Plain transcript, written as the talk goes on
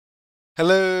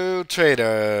Hello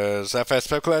traders, FX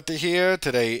Pip Collector here.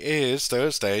 Today is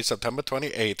Thursday, September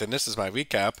 28th, and this is my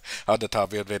recap of the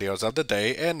top viewed videos of the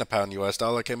day. And the pound US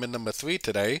dollar came in number 3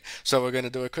 today, so we're going to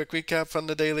do a quick recap from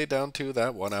the daily down to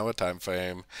that 1 hour time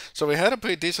frame. So we had a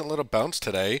pretty decent little bounce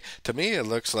today. To me, it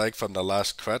looks like from the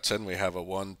last correction we have a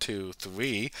 1, 2,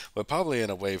 3. We're probably in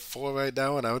a wave 4 right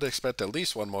now, and I would expect at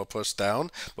least one more push down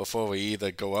before we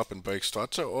either go up and break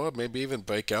structure or maybe even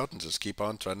break out and just keep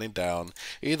on trending down.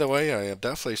 Either way, I am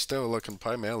definitely still looking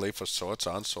primarily for shorts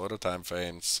on shorter time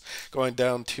frames. Going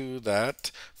down to that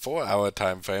 4 hour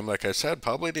time frame, like I said,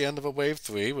 probably the end of a wave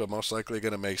 3. We're most likely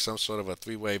going to make some sort of a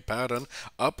 3-wave pattern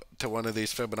up to one of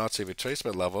these Fibonacci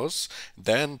retracement levels,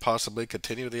 then possibly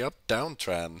continue the up down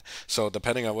trend. So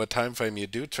depending on what time frame you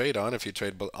do trade on, if you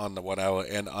trade on the 1 hour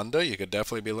and under, you could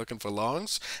definitely be looking for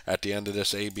longs. At the end of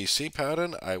this ABC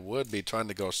pattern, I would be trying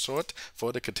to go short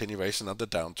for the continuation of the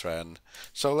downtrend.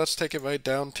 So let's take it right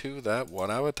down to that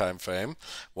 1 hour time frame.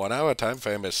 1 hour time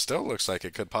frame, it still looks like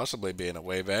it could possibly be in a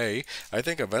wave A. I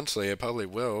think eventually it probably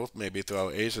will, maybe through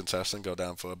our Asian session, go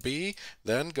down for a B,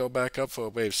 then go back up for a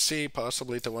wave C,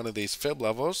 possibly to one of these fib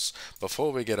levels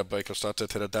before we get a break of structure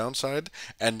to the downside,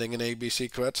 ending an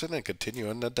ABC correction and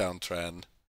continuing the downtrend.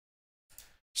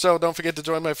 So don't forget to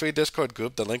join my free Discord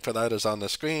group. The link for that is on the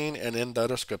screen and in the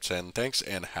description. Thanks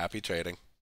and happy trading.